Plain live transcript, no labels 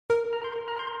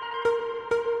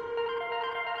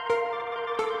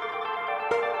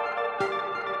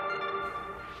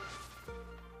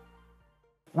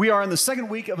We are in the second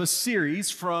week of a series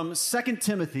from 2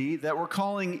 Timothy that we're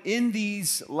calling In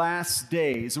These Last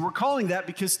Days. And we're calling that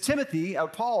because Timothy,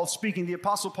 the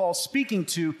Apostle Paul speaking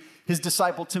to his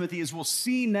disciple Timothy, as we'll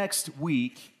see next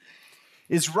week,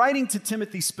 is writing to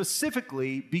Timothy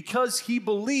specifically because he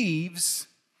believes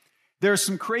there are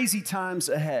some crazy times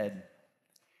ahead.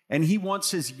 And he wants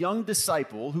his young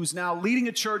disciple, who's now leading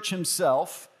a church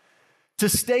himself, to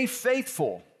stay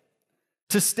faithful,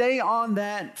 to stay on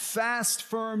that fast,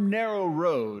 firm, narrow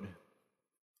road,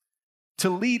 to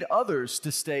lead others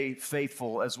to stay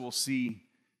faithful, as we'll see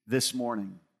this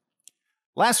morning.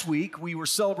 Last week, we were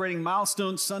celebrating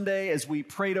Milestone Sunday as we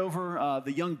prayed over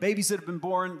the young babies that have been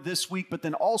born this week, but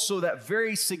then also that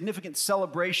very significant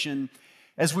celebration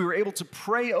as we were able to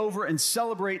pray over and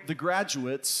celebrate the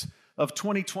graduates of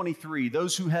 2023,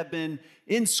 those who have been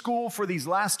in school for these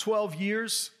last 12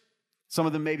 years, some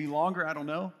of them maybe longer, I don't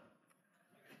know.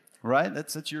 Right?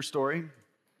 That's your story.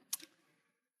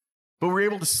 But we're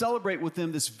able to celebrate with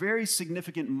them this very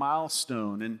significant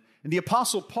milestone. And the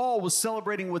Apostle Paul was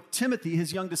celebrating with Timothy,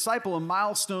 his young disciple, a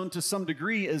milestone to some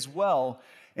degree as well,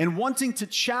 and wanting to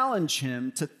challenge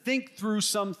him to think through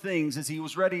some things as he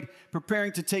was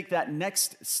preparing to take that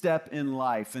next step in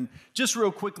life. And just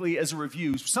real quickly as a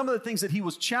review, some of the things that he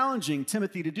was challenging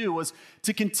Timothy to do was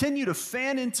to continue to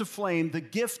fan into flame the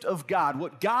gift of God,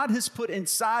 what God has put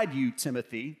inside you,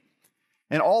 Timothy,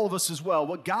 and all of us as well,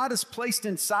 what God has placed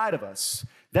inside of us,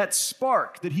 that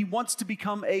spark that he wants to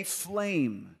become a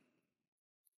flame.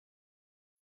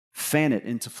 Fan it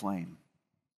into flame.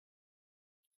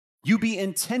 You be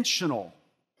intentional.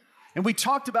 And we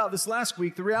talked about this last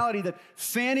week, the reality that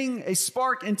fanning a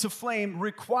spark into flame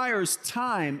requires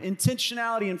time,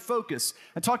 intentionality, and focus.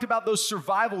 I talked about those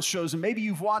survival shows, and maybe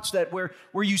you've watched that where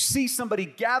you see somebody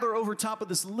gather over top of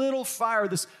this little fire,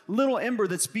 this little ember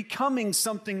that's becoming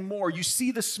something more. You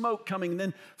see the smoke coming, and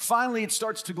then finally it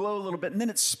starts to glow a little bit, and then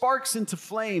it sparks into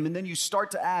flame, and then you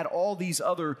start to add all these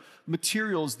other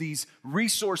materials, these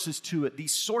resources to it,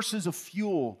 these sources of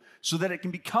fuel, so that it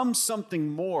can become something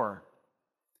more.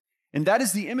 And that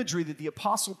is the imagery that the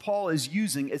Apostle Paul is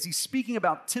using as he's speaking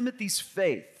about Timothy's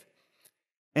faith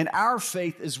and our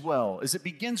faith as well, as it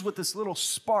begins with this little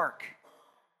spark.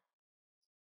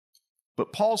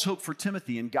 But Paul's hope for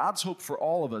Timothy and God's hope for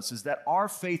all of us is that our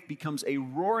faith becomes a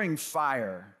roaring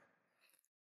fire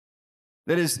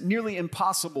that is nearly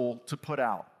impossible to put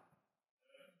out.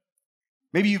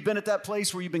 Maybe you've been at that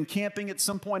place where you've been camping at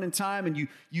some point in time and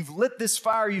you've lit this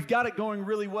fire, you've got it going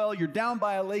really well, you're down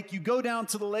by a lake, you go down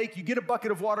to the lake, you get a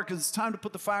bucket of water because it's time to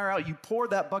put the fire out, you pour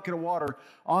that bucket of water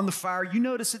on the fire, you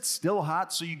notice it's still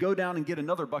hot, so you go down and get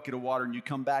another bucket of water and you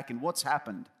come back, and what's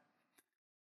happened?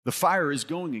 The fire is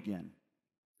going again.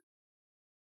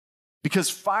 Because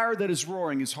fire that is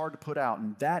roaring is hard to put out,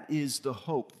 and that is the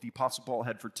hope the Apostle Paul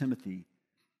had for Timothy.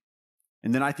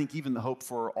 And then I think even the hope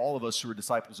for all of us who are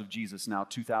disciples of Jesus now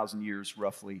 2,000 years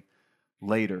roughly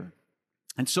later.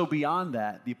 And so beyond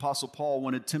that, the Apostle Paul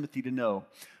wanted Timothy to know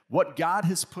what God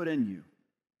has put in you,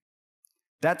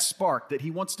 that spark that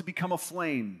he wants to become a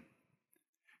flame.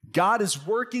 God is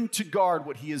working to guard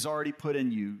what he has already put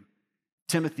in you.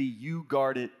 Timothy, you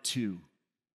guard it too.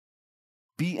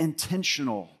 Be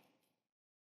intentional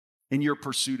in your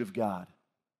pursuit of God.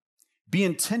 Be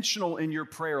intentional in your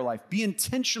prayer life. Be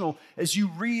intentional as you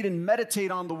read and meditate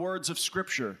on the words of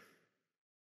Scripture.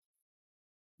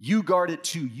 You guard it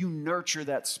too. You nurture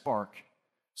that spark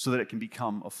so that it can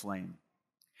become a flame.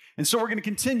 And so we're going to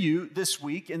continue this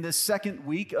week in this second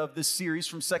week of this series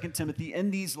from 2 Timothy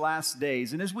in these last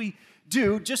days. And as we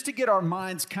do, just to get our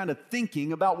minds kind of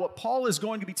thinking about what Paul is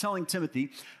going to be telling Timothy,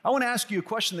 I want to ask you a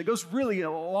question that goes really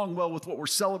along well with what we're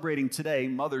celebrating today,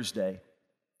 Mother's Day.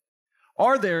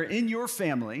 Are there in your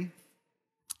family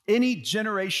any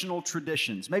generational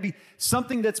traditions? Maybe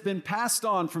something that's been passed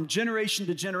on from generation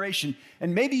to generation,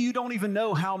 and maybe you don't even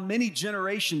know how many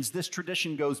generations this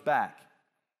tradition goes back.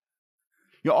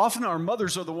 Often our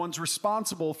mothers are the ones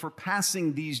responsible for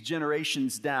passing these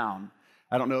generations down.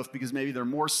 I don't know if because maybe they're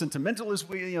more sentimental as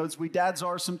we dads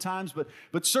are sometimes,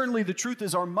 but certainly the truth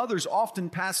is our mothers often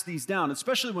pass these down,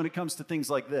 especially when it comes to things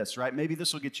like this, right? Maybe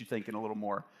this will get you thinking a little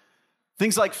more.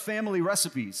 Things like family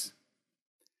recipes.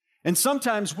 And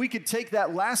sometimes we could take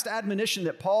that last admonition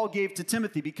that Paul gave to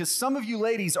Timothy, because some of you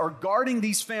ladies are guarding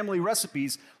these family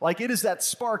recipes like it is that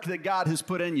spark that God has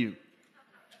put in you.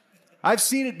 I've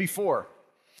seen it before.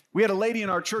 We had a lady in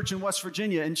our church in West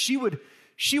Virginia, and she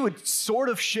would sort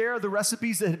of share the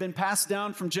recipes that had been passed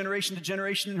down from generation to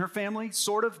generation in her family,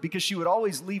 sort of, because she would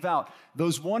always leave out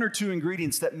those one or two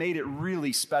ingredients that made it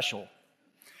really special.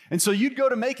 And so you'd go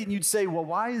to make it and you'd say, well,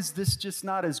 why is this just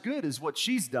not as good as what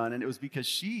she's done? And it was because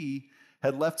she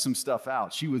had left some stuff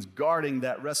out. She was guarding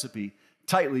that recipe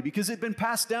tightly because it had been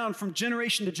passed down from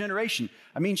generation to generation.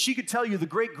 I mean, she could tell you the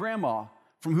great-grandma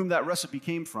from whom that recipe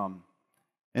came from,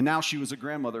 and now she was a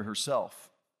grandmother herself.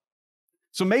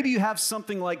 So maybe you have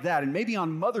something like that, and maybe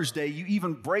on Mother's Day, you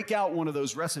even break out one of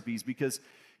those recipes because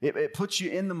it puts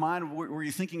you in the mind where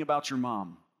you're thinking about your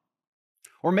mom.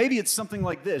 Or maybe it's something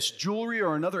like this, jewelry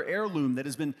or another heirloom that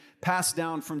has been passed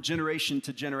down from generation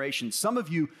to generation. Some of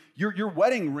you, your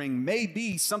wedding ring may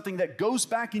be something that goes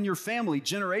back in your family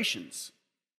generations.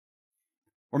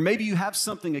 Or maybe you have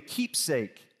something, a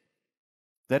keepsake,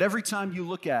 that every time you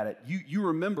look at it, you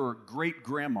remember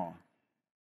great-grandma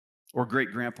or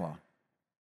great-grandpa.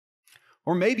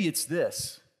 Or maybe it's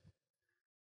this.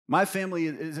 My family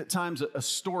is at times a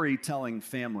storytelling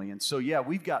family. And so, yeah,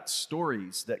 we've got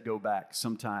stories that go back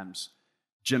sometimes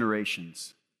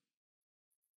generations.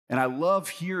 And I love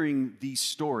hearing these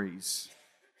stories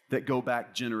that go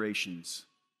back generations.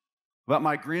 About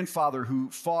my grandfather who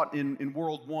fought in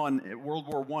World War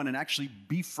I and actually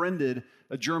befriended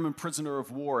a German prisoner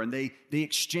of war. And they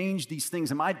exchanged these things.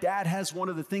 And my dad has one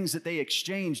of the things that they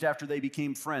exchanged after they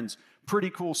became friends. Pretty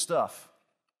cool stuff.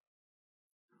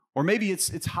 Or maybe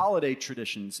it's holiday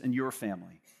traditions in your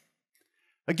family.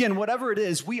 Again, whatever it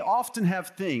is, we often have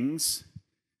things,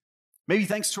 maybe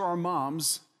thanks to our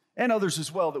moms and others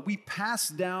as well, that we pass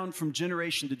down from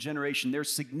generation to generation. They're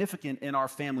significant in our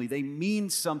family. They mean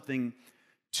something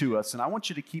to us. And I want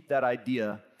you to keep that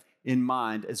idea in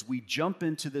mind as we jump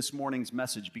into this morning's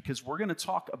message, because we're going to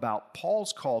talk about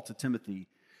Paul's call to Timothy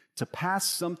to pass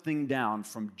something down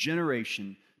from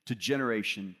generation to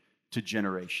generation to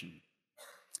generation.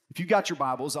 If you've got your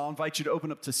Bibles, I'll invite you to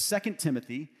open up to 2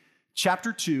 Timothy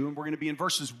chapter 2, and we're going to be in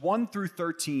verses 1 through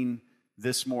 13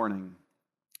 this morning.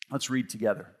 Let's read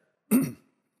together. The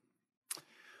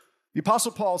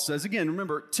Apostle Paul says, again,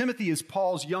 remember, Timothy is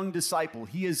Paul's young disciple.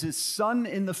 He is his son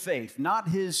in the faith, not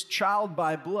his child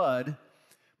by blood,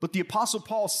 but the Apostle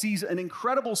Paul sees an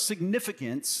incredible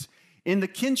significance in the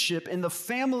kinship, in the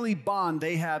family bond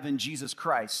they have in Jesus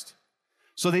Christ.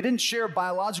 So they didn't share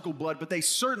biological blood, but they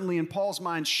certainly, in Paul's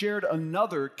mind, shared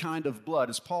another kind of blood.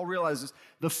 As Paul realizes,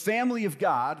 the family of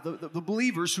God, the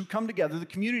believers who come together, the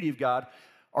community of God,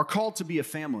 are called to be a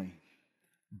family,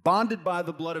 bonded by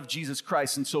the blood of Jesus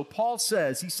Christ. And so Paul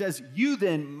says, you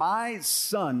then, my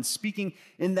son, speaking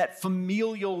in that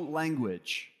familial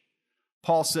language,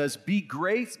 Paul says, be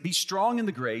strong in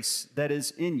the grace that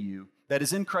is in you, that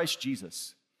is in Christ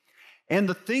Jesus. And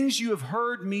the things you have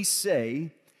heard me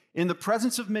say in the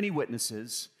presence of many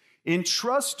witnesses,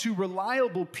 entrust to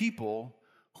reliable people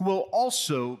who will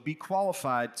also be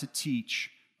qualified to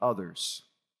teach others.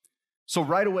 So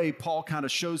right away, Paul kind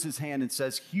of shows his hand and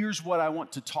says, here's what I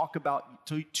want to talk about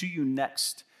to you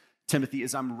next, Timothy,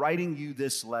 as I'm writing you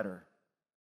this letter.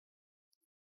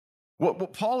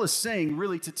 What Paul is saying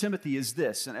really to Timothy is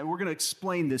this, and we're going to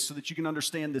explain this so that you can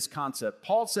understand this concept.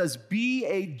 Paul says, be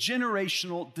a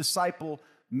generational disciple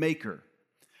maker.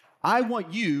 I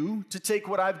want you to take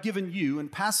what I've given you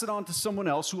and pass it on to someone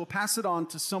else who will pass it on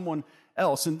to someone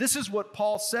else. And this is what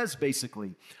Paul says,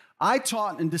 basically. I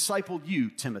taught and discipled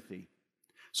you, Timothy.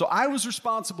 So I was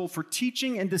responsible for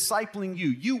teaching and discipling you.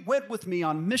 You went with me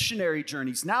on missionary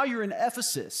journeys. Now you're in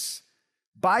Ephesus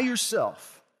by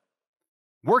yourself,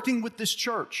 working with this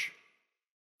church.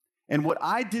 And what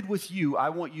I did with you, I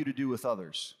want you to do with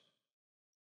others.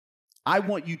 I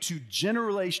want you to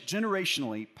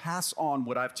generationally pass on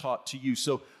what I've taught to you.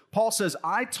 So Paul says,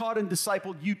 I taught and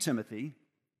discipled you, Timothy.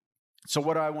 So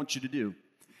what do I want you to do?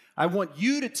 I want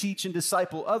you to teach and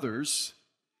disciple others.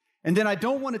 And then I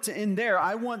don't want it to end there.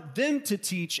 I want them to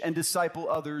teach and disciple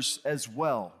others as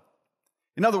well.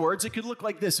 In other words, it could look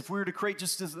like this if we were to create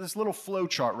just this little flow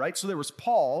chart, right? So there was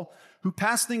Paul, who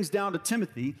passed things down to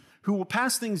Timothy, who will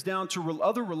pass things down to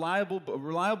other reliable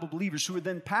believers who would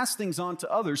then pass things on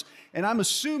to others. And I'm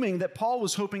assuming that Paul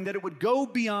was hoping that it would go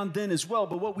beyond then as well.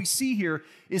 But what we see here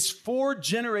is 4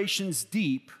 generations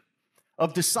deep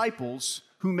of disciples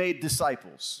who made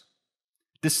disciples.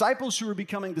 Disciples who were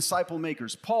becoming disciple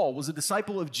makers. Paul was a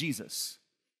disciple of Jesus,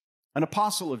 an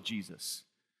apostle of Jesus,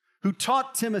 who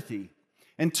taught Timothy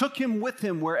and took him with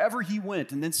him wherever he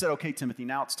went and then said, okay, Timothy,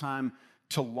 now it's time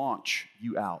to launch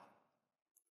you out.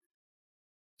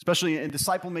 Especially in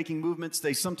disciple-making movements,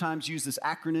 they sometimes use this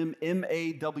acronym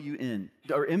MAWN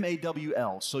or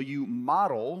MAWL. So you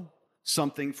model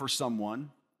something for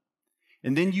someone,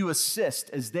 and then you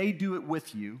assist as they do it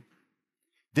with you.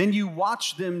 Then you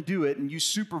watch them do it, and you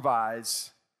supervise.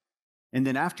 And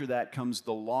then after that comes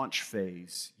the launch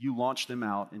phase. You launch them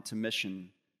out into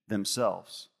mission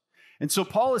themselves. And so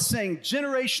Paul is saying,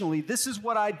 generationally, this is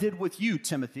what I did with you,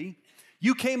 Timothy.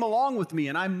 You came along with me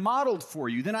and I modeled for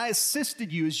you. Then I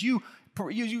assisted you as you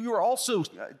were also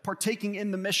partaking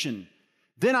in the mission.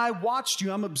 Then I watched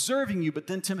you, I'm observing you, but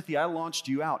then Timothy, I launched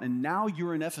you out. And now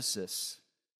you're in Ephesus,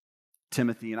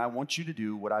 Timothy, and I want you to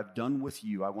do what I've done with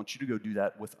you. I want you to go do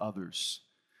that with others.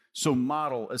 So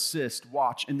model, assist,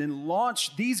 watch, and then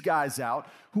launch these guys out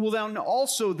who will then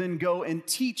also then go and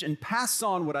teach and pass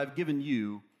on what I've given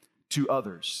you to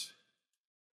others.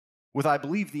 With, I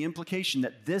believe, the implication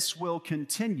that this will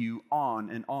continue on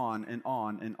and on and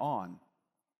on and on.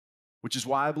 Which is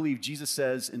why I believe Jesus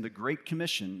says in the Great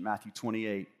Commission, Matthew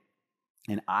 28,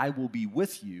 and I will be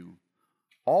with you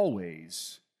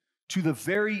always to the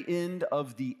very end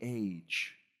of the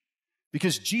age.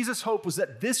 Because Jesus' hope was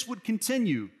that this would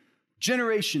continue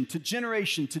generation to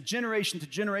generation to generation to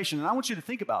generation. And I want you to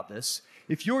think about this.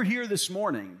 If you're here this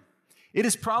morning, it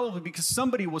is probably because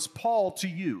somebody was Paul to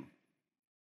you.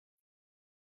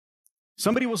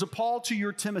 Somebody was a Paul to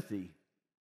your Timothy.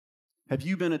 Have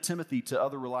you been a Timothy to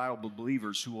other reliable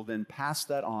believers who will then pass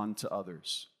that on to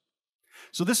others?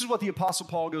 So this is what the Apostle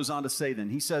Paul goes on to say then.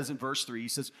 He says in verse 3, he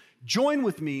says, join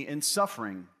with me in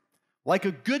suffering like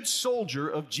a good soldier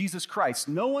of Jesus Christ.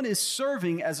 No one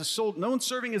serving as a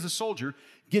soldier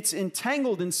gets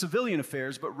entangled in civilian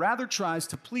affairs, but rather tries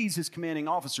to please his commanding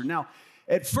officer. Now,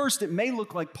 at first, it may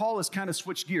look like Paul has kind of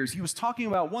switched gears. He was talking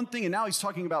about one thing, and now he's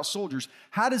talking about soldiers.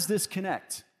 How does this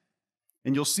connect?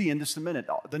 And you'll see in just a minute,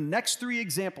 the next three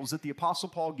examples that the Apostle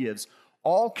Paul gives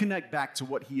all connect back to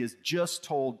what he has just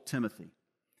told Timothy.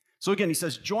 So again, he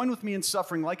says, join with me in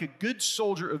suffering like a good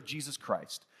soldier of Jesus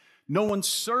Christ. No one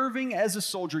serving as a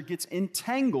soldier gets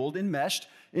entangled, enmeshed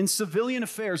in civilian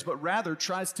affairs, but rather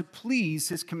tries to please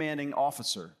his commanding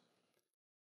officer.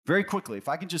 Very quickly, if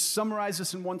I can just summarize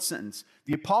this in one sentence,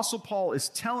 the Apostle Paul is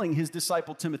telling his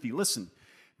disciple Timothy, listen,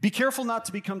 be careful not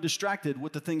to become distracted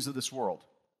with the things of this world.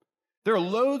 There are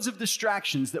loads of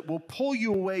distractions that will pull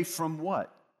you away from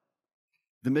what?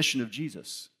 The mission of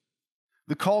Jesus.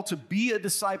 The call to be a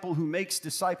disciple who makes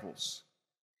disciples.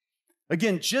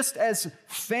 Again, just as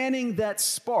fanning that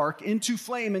spark into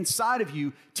flame inside of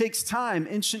you takes time,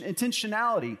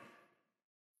 intentionality.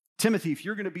 Timothy, if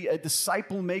you're going to be a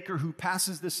disciple maker who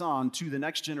passes this on to the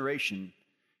next generation,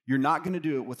 you're not going to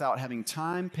do it without having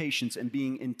time, patience, and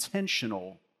being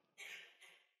intentional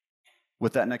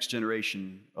with that next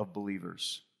generation of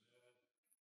believers.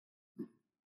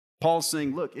 Paul's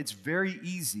saying, look, it's very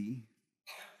easy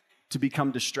to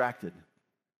become distracted.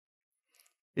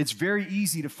 It's very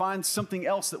easy to find something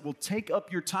else that will take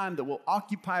up your time, that will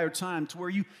occupy your time to where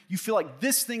you feel like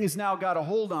this thing has now got a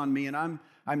hold on me and I'm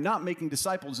not making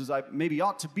disciples as I maybe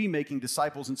ought to be making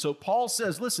disciples. And so Paul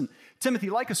says, listen, Timothy,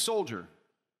 like a soldier,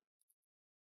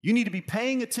 you need to be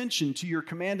paying attention to your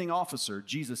commanding officer,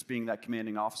 Jesus being that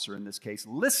commanding officer in this case,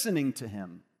 listening to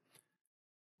him,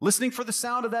 listening for the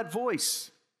sound of that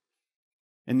voice,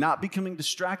 and not becoming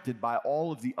distracted by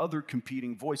all of the other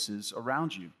competing voices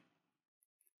around you.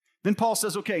 Then Paul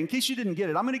says, okay, in case you didn't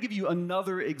get it, I'm going to give you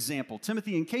another example.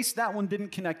 Timothy, in case that one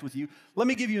didn't connect with you, let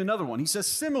me give you another one. He says,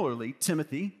 similarly,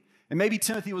 Timothy, and maybe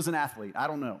Timothy was an athlete. I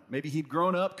don't know. Maybe he'd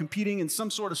grown up competing in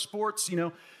some sort of sports,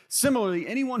 Similarly,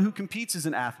 anyone who competes as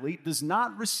an athlete does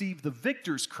not receive the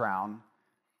victor's crown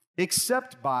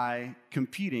except by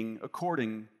competing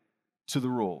according to the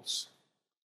rules.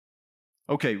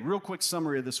 Okay, real quick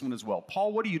summary of this one as well.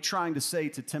 Paul, what are you trying to say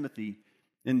to Timothy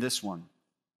in this one?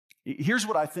 Here's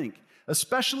what I think.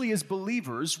 Especially as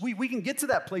believers, we can get to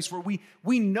that place where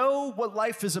we know what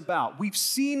life is about. We've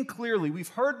seen clearly. We've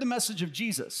heard the message of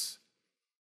Jesus.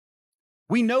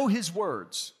 We know his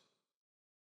words.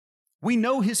 We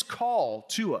know his call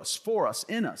to us, for us,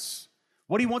 in us,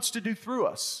 what he wants to do through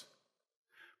us.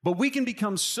 But we can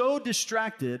become so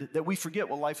distracted that we forget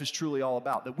what life is truly all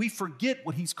about, that we forget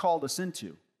what he's called us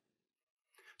into.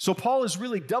 So Paul is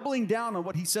really doubling down on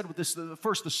what he said with this,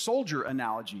 the soldier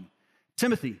analogy.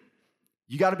 Timothy,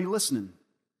 you got to be listening.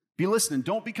 Be listening.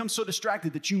 Don't become so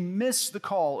distracted that you miss the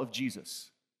call of Jesus.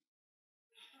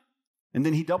 And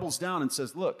then he doubles down and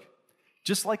says, look,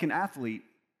 just like an athlete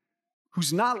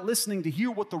who's not listening to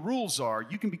hear what the rules are,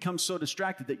 you can become so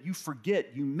distracted that you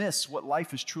forget, you miss what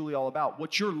life is truly all about,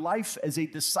 what your life as a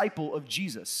disciple of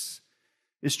Jesus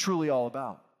is truly all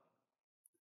about.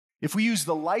 If we use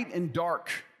the light and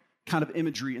dark kind of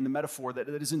imagery in the metaphor that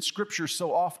is in Scripture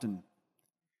so often,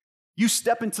 you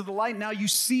step into the light, now you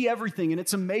see everything, and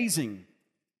it's amazing.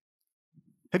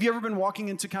 Have you ever been walking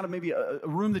into kind of maybe a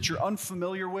room that you're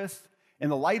unfamiliar with, and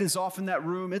the light is off in that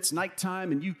room, it's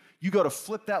nighttime, and you go to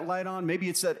flip that light on. Maybe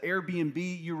it's that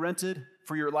Airbnb you rented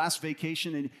for your last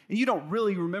vacation, and you don't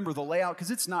really remember the layout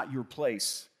because it's not your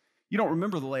place. You don't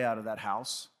remember the layout of that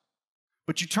house.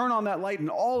 But you turn on that light and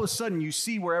all of a sudden you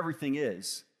see where everything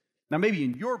is. Now, maybe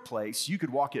in your place, you could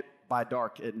walk it by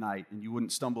dark at night and you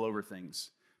wouldn't stumble over things.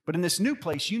 But in this new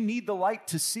place, you need the light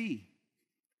to see.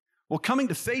 Well, coming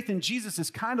to faith in Jesus is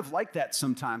kind of like that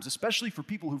sometimes, especially for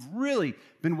people who've really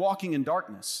been walking in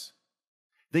darkness.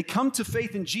 They come to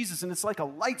faith in Jesus and it's like a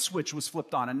light switch was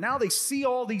flipped on, and now they see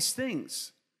all these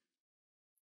things.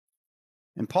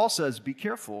 And Paul says, be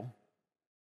careful,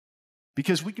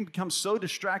 because we can become so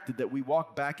distracted that we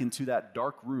walk back into that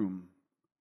dark room.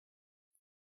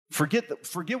 Forget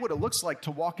what it looks like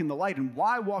to walk in the light and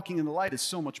why walking in the light is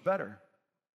so much better.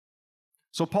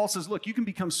 So Paul says, look, you can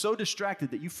become so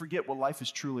distracted that you forget what life is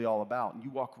truly all about, and you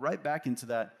walk right back into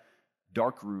that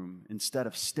dark room instead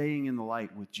of staying in the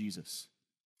light with Jesus.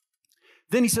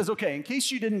 Then he says, okay, in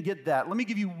case you didn't get that, let me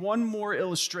give you one more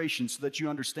illustration so that you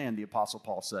understand, the Apostle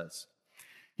Paul says.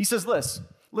 He says,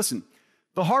 listen,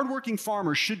 the hardworking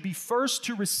farmer should be first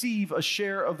to receive a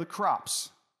share of the crops.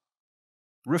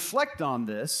 Reflect on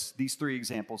these three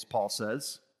examples, Paul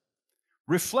says.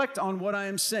 Reflect on what I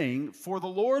am saying, for the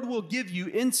Lord will give you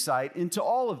insight into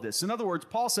all of this. In other words,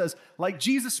 Paul says, like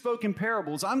Jesus spoke in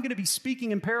parables, I'm going to be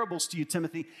speaking in parables to you,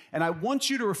 Timothy, and I want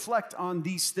you to reflect on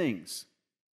these things.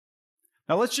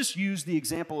 Now, let's just use the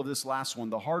example of this last one,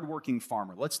 the hardworking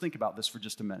farmer. Let's think about this for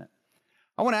just a minute.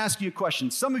 I want to ask you a question.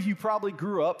 Some of you probably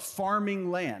grew up farming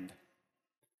land.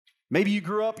 Maybe you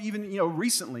grew up even,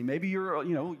 recently. Maybe you're,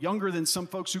 younger than some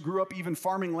folks who grew up even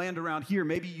farming land around here.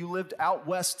 Maybe you lived out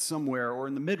west somewhere or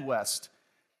in the Midwest,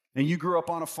 and you grew up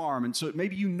on a farm. And so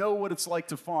maybe you know what it's like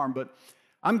to farm, but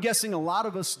I'm guessing a lot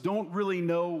of us don't really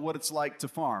know what it's like to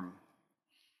farm.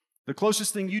 The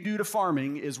closest thing you do to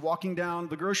farming is walking down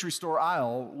the grocery store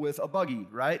aisle with a buggy,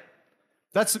 right?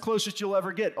 That's the closest you'll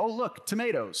ever get. Oh, look,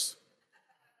 tomatoes.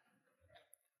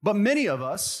 But many of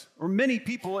us, or many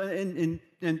people in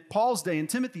Paul's day and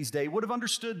Timothy's day, would have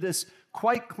understood this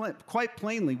quite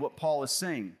plainly, what Paul is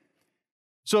saying.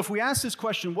 So if we ask this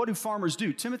question, what do farmers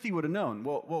do? Timothy would have known.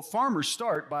 Well, farmers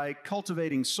start by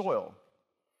cultivating soil.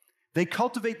 They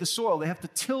cultivate the soil. They have to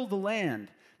till the land.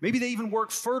 Maybe they even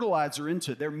work fertilizer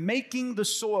into it. They're making the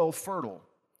soil fertile.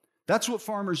 That's what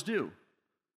farmers do.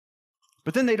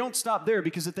 But then they don't stop there,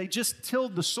 because if they just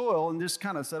tilled the soil and just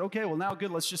kind of said, okay, well, now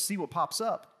good, let's just see what pops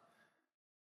up,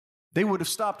 they would have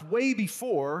stopped way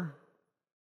before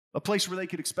a place where they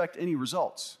could expect any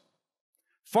results.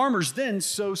 Farmers then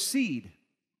sow seed.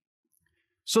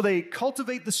 So they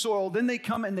cultivate the soil, then they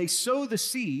come and they sow the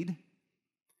seed,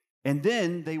 and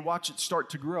then they watch it start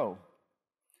to grow.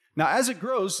 Now, as it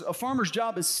grows, a farmer's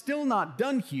job is still not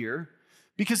done here,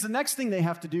 because the next thing they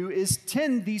have to do is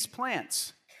tend these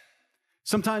plants.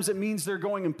 Sometimes it means they're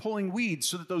going and pulling weeds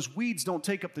so that those weeds don't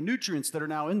take up the nutrients that are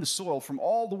now in the soil from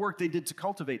all the work they did to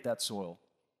cultivate that soil.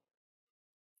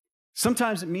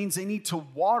 Sometimes it means they need to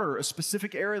water a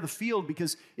specific area of the field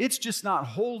because it's just not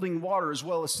holding water as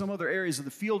well as some other areas of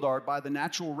the field are by the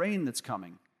natural rain that's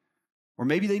coming. Or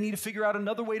maybe they need to figure out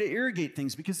another way to irrigate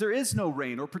things because there is no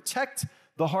rain, or protect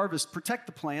the harvest, protect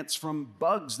the plants from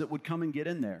bugs that would come and get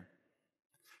in there.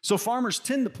 So farmers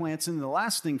tend the plants, and the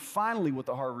last thing, finally, what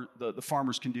the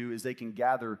farmers can do is they can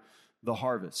gather the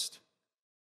harvest.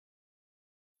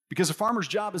 Because a farmer's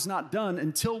job is not done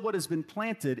until what has been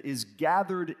planted is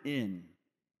gathered in.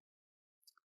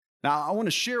 Now, I want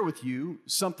to share with you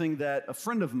something that a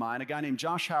friend of mine, a guy named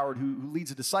Josh Howard, who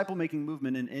leads a disciple-making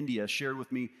movement in India, shared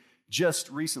with me just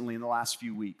recently in the last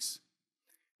few weeks.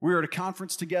 We were at a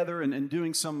conference together and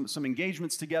doing some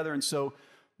engagements together, and so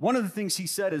one of the things he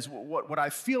said is what I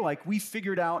feel like we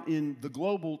figured out in the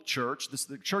global church,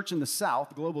 the church in the South,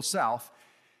 the global South,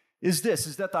 is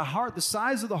that the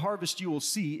size of the harvest you will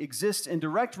see exists in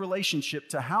direct relationship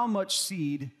to how much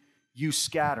seed you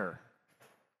scatter.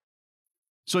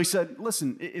 So he said,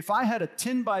 listen, if I had a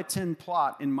 10 by 10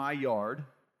 plot in my yard,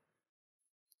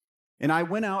 and I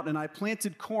went out and I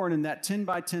planted corn in that 10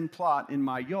 by 10 plot in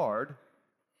my yard,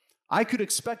 I could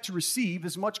expect to receive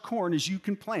as much corn as you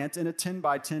can plant in a 10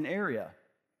 by 10 area.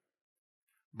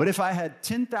 But if I had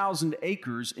 10,000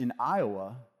 acres in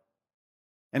Iowa,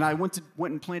 and I went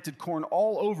and planted corn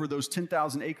all over those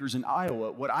 10,000 acres in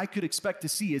Iowa, what I could expect to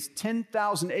see is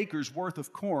 10,000 acres worth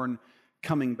of corn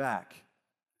coming back.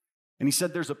 And he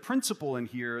said, there's a principle in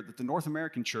here that the North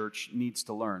American church needs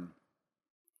to learn.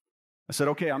 I said,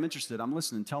 okay, I'm interested. I'm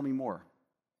listening. Tell me more.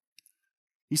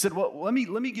 He said, well, let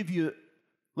me give you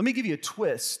a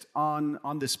twist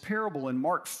on this parable in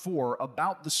Mark 4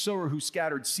 about the sower who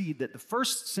scattered seed that the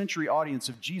first century audience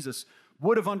of Jesus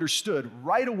would have understood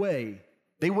right away.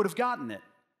 They would have gotten it.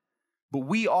 but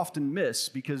we often miss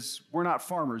because we're not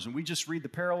farmers and we just read the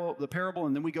parable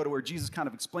and then we go to where Jesus kind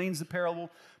of explains the parable.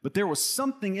 But there was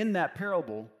something in that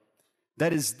parable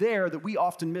that is there that we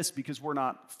often miss because we're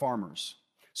not farmers.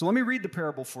 So let me read the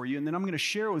parable for you, and then I'm going to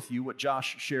share with you what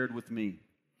Josh shared with me.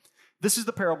 This is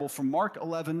the parable from Mark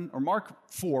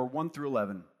 4, 1 through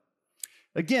 11.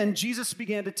 Again, Jesus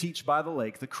began to teach by the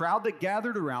lake. The crowd that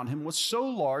gathered around him was so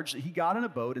large that he got in a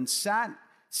boat and sat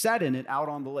in it out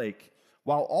on the lake,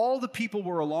 while all the people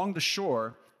were along the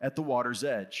shore at the water's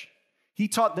edge. He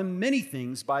taught them many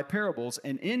things by parables,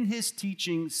 and in his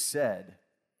teaching said,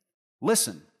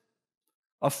 "Listen,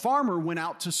 a farmer went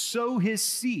out to sow his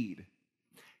seed.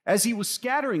 As he was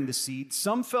scattering the seed,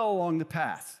 some fell along the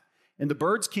path, and the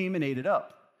birds came and ate it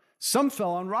up. Some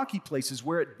fell on rocky places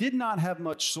where it did not have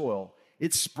much soil.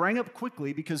 It sprang up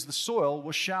quickly because the soil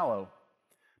was shallow.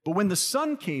 But when the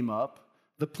sun came up,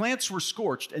 the plants were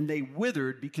scorched, and they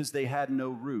withered because they had no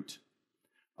root.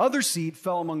 Other seed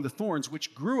fell among the thorns,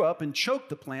 which grew up and choked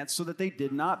the plants so that they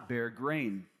did not bear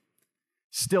grain.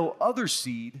 Still other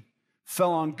seed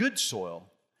fell on good soil.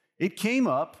 It came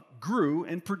up, grew,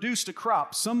 and produced a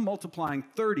crop, some multiplying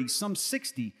 30, some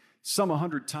 60, some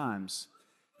 100 times.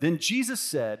 Then Jesus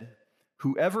said,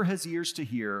 'Whoever has ears to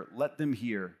hear, let them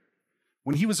hear.'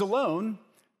 When he was alone,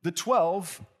 the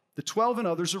 12 and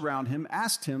others around him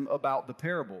asked him about the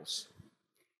parables.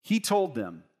 He told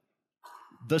them,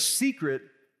 'The secret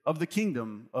of the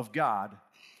kingdom of God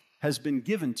has been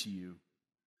given to you,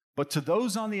 but to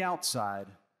those on the outside,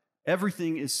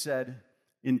 everything is said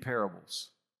in parables.'"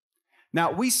 Now,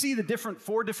 we see the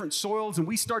four different soils, and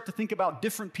we start to think about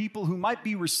different people who might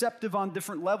be receptive on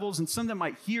different levels, and some of them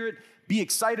might hear it, be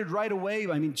excited right away.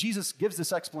 I mean, Jesus gives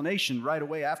this explanation right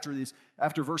away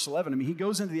after verse 11. I mean, he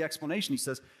goes into the explanation. He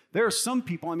says, there are some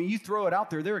people, I mean, you throw it out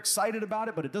there, they're excited about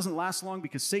it, but it doesn't last long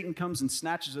because Satan comes and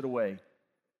snatches it away.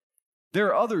 There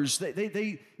are others,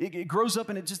 it grows up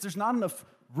and there's not enough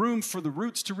room for the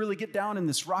roots to really get down in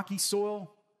this rocky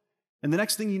soil. And the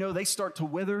next thing you know, they start to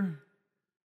wither.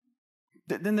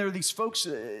 Then there are these folks,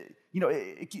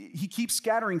 he keeps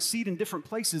scattering seed in different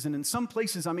places. And in some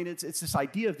places, I mean, it's this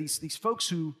idea of these folks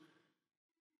who,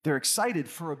 they're excited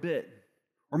for a bit.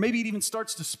 Or maybe it even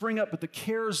starts to spring up, but the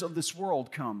cares of this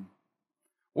world come.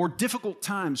 Or difficult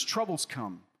times, troubles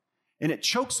come. And it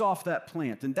chokes off that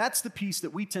plant. And that's the piece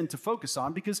that we tend to focus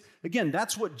on because, again,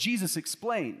 that's what Jesus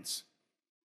explains.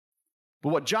 But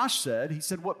what Josh said, he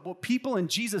said what people in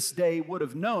Jesus' day would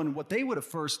have known, what they would have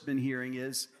first been hearing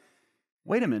is,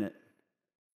 wait a minute,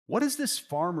 what is this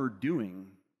farmer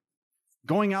doing?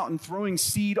 Going out and throwing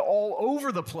seed all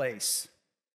over the place.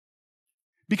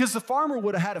 Because the farmer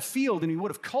would have had a field and he would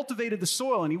have cultivated the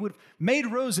soil and he would have made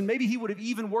rows and maybe he would have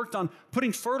even worked on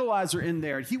putting fertilizer in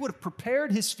there. He would have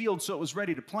prepared his field so it was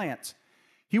ready to plant.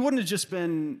 He wouldn't have just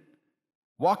been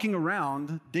walking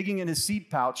around, digging in his seed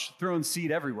pouch, throwing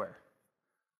seed everywhere.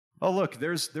 Oh, look,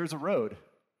 there's a road.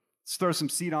 Let's throw some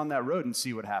seed on that road and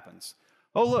see what happens.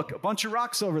 Oh, look, a bunch of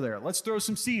rocks over there. Let's throw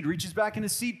some seed. Reaches back in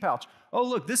his seed pouch. Oh,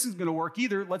 look, this isn't going to work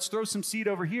either. Let's throw some seed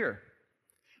over here.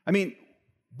 I mean,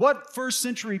 what first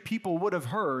century people would have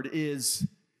heard is,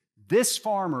 this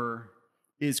farmer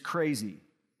is crazy.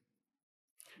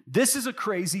 This is a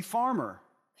crazy farmer.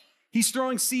 He's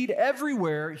throwing seed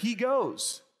everywhere he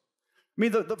goes. I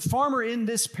mean, the farmer in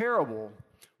this parable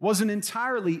was an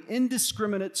entirely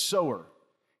indiscriminate sower.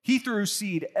 He threw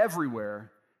seed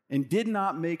everywhere and did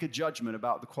not make a judgment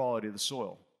about the quality of the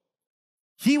soil.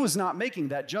 He was not making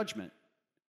that judgment.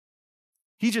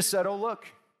 He just said, oh, look,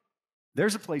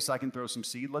 there's a place I can throw some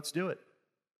seed. Let's do it.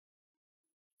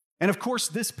 And of course,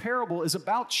 this parable is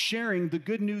about sharing the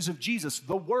good news of Jesus,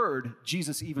 the word,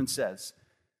 Jesus even says.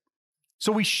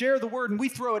 So we share the word and we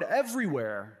throw it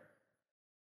everywhere.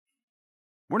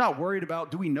 We're not worried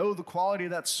about, do we know the quality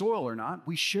of that soil or not?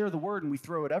 We share the word and we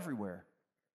throw it everywhere.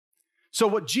 So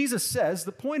what Jesus says,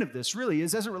 the point of this really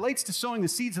is, as it relates to sowing the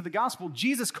seeds of the gospel,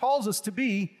 Jesus calls us to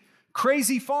be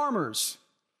crazy farmers.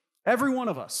 Every one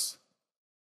of us.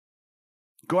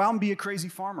 Go out and be a crazy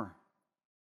farmer.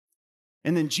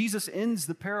 And then Jesus ends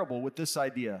the parable with this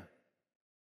idea.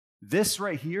 This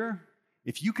right here,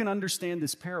 if you can understand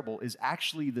this parable, is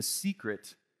actually the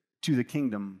secret to the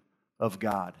kingdom of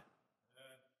God.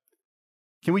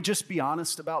 Can we just be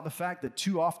honest about the fact that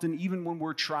too often, even when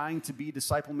we're trying to be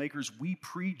disciple makers, we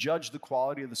prejudge the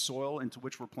quality of the soil into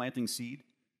which we're planting seed?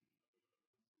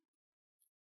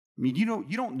 I mean, you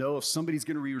don't know if somebody's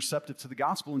going to be receptive to the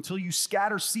gospel until you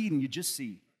scatter seed and you just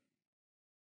see.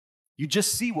 You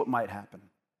just see what might happen.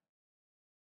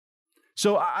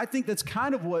 So I think that's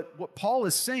kind of what Paul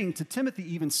is saying to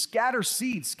Timothy even. Scatter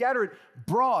seed, scatter it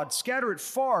broad, scatter it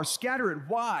far, scatter it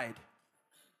wide.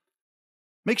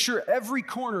 Make sure every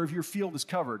corner of your field is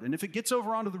covered. And if it gets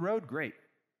over onto the road, great.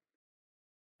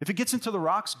 If it gets into the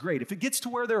rocks, great. If it gets to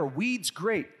where there are weeds,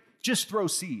 great. Just throw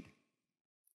seed.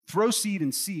 Throw seed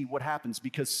and see what happens,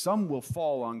 because some will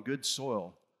fall on good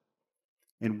soil.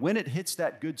 And when it hits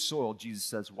that good soil, Jesus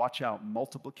says, watch out,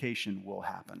 multiplication will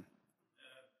happen.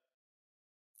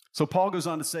 So Paul goes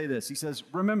on to say this. He says,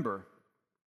 remember.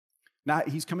 Now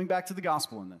he's coming back to the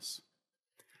gospel in this.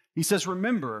 He says,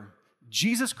 remember,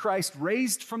 Jesus Christ,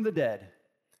 raised from the dead,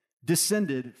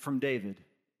 descended from David.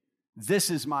 This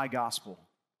is my gospel,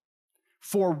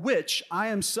 for which I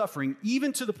am suffering,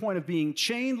 even to the point of being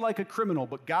chained like a criminal,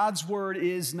 but God's word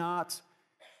is not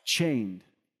chained.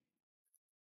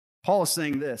 Paul is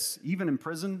saying this, even in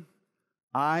prison,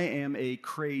 I am a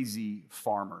crazy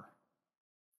farmer.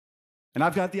 And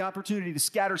I've got the opportunity to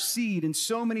scatter seed in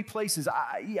so many places.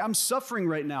 I'm suffering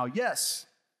right now, yes.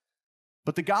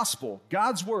 But the gospel,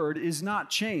 God's word, is not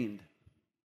chained.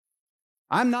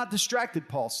 I'm not distracted,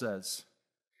 Paul says,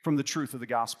 from the truth of the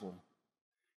gospel.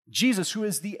 Jesus, who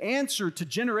is the answer to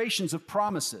generations of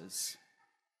promises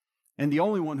and the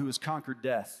only one who has conquered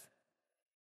death.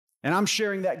 And I'm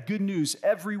sharing that good news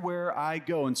everywhere I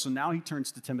go. And so now he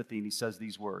turns to Timothy and he says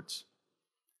these words.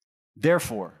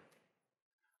 Therefore,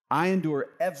 I endure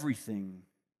everything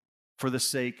for the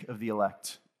sake of the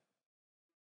elect,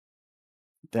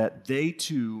 that they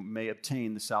too may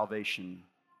obtain the salvation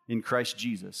in Christ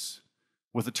Jesus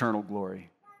with eternal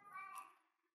glory.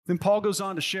 Then Paul goes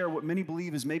on to share what many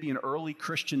believe is maybe an early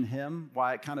Christian hymn,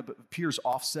 why it kind of appears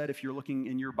offset if you're looking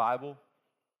in your Bible,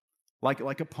 like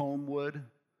a poem would,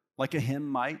 like a hymn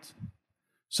might.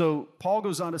 So Paul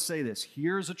goes on to say this.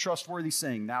 Here's a trustworthy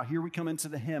saying. Now here we come into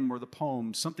the hymn or the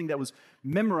poem, something that was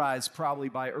memorized probably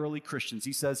by early Christians.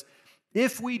 He says,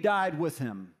 if we died with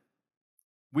him,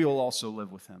 we will also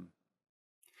live with him.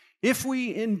 If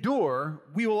we endure,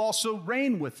 we will also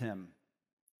reign with him.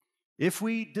 If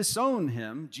we disown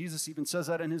him, Jesus even says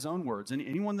that in his own words,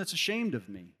 anyone that's ashamed of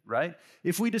me, right?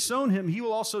 If we disown him, he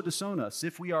will also disown us.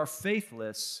 If we are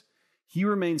faithless, he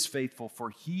remains faithful, for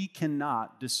he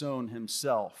cannot disown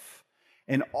himself.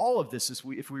 And all of this,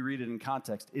 if we read it in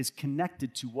context, is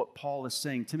connected to what Paul is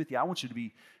saying. Timothy, I want you to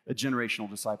be a generational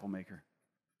disciple maker.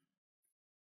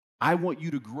 I want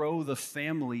you to grow the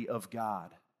family of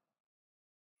God.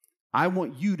 I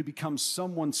want you to become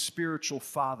someone's spiritual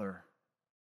father.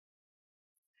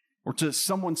 Or to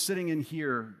someone sitting in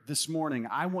here this morning,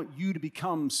 I want you to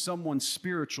become someone's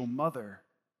spiritual mother.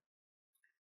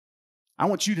 I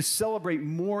want you to celebrate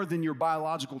more than your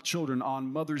biological children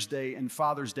on Mother's Day and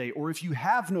Father's Day. Or if you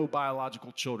have no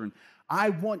biological children, I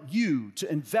want you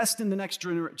to invest in the next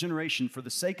generation for the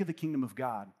sake of the kingdom of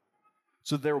God,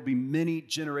 so there will be many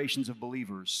generations of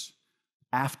believers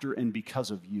after and because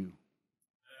of you.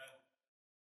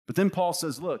 But then Paul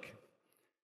says, look,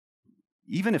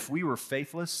 even if we were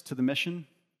faithless to the mission,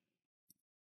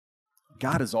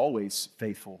 God is always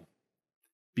faithful,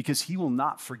 because he will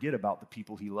not forget about the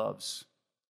people he loves.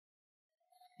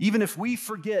 Even if we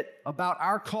forget about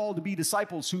our call to be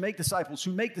disciples who make disciples,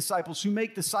 who make disciples, who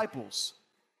make disciples,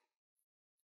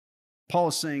 Paul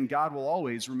is saying God will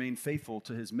always remain faithful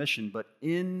to his mission, but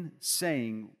in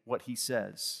saying what he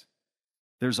says,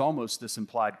 there's almost this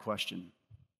implied question.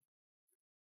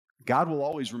 God will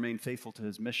always remain faithful to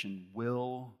his mission.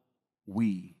 Will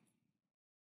we?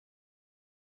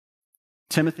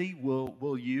 Timothy,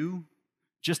 will you,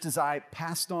 just as I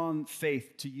passed on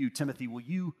faith to you, Timothy, will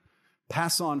you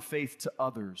pass on faith to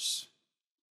others?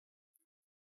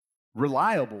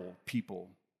 Reliable people,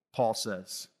 Paul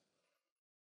says.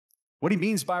 What he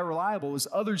means by reliable is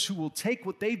others who will take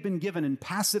what they've been given and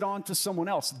pass it on to someone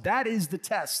else. That is the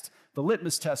test, the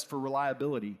litmus test for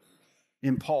reliability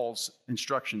in Paul's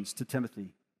instructions to Timothy.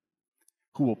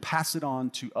 Who will pass it on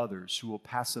to others, who will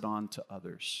pass it on to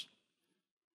others.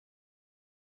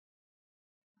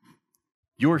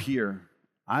 You're here,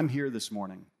 I'm here this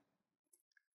morning,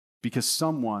 because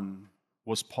someone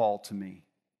was Paul to me.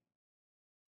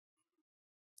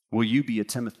 Will you be a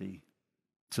Timothy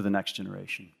to the next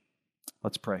generation?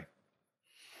 Let's pray.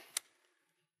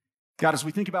 God, as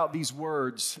we think about these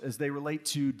words as they relate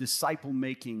to disciple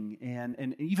making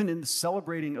and even in the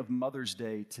celebrating of Mother's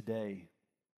Day today,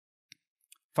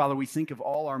 Father, we think of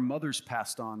all our mothers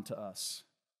passed on to us.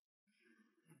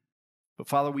 But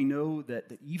Father, we know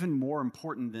that even more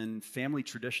important than family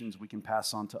traditions we can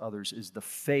pass on to others is the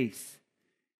faith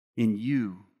in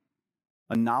you,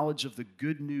 a knowledge of the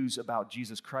good news about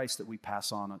Jesus Christ that we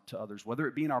pass on to others, whether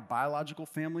it be in our biological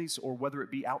families or whether it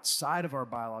be outside of our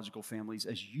biological families,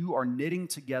 as you are knitting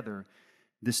together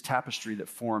this tapestry that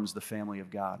forms the family of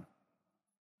God.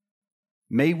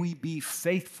 May we be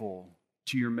faithful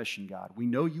to your mission, God. We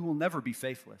know you will never be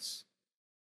faithless,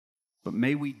 but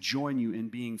may we join you in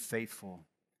being faithful,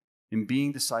 in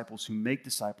being disciples who make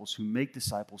disciples, who make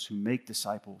disciples, who make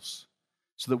disciples,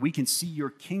 so that we can see your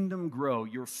kingdom grow,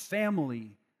 your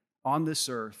family on this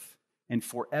earth, and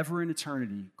forever in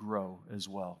eternity grow as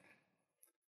well.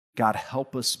 God,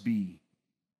 help us be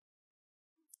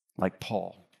like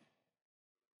Paul,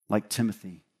 like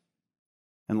Timothy,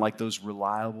 and like those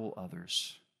reliable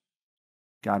others.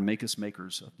 God, make us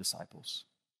makers of disciples.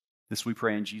 This we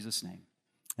pray in Jesus' name,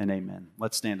 and amen.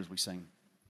 Let's stand as we sing.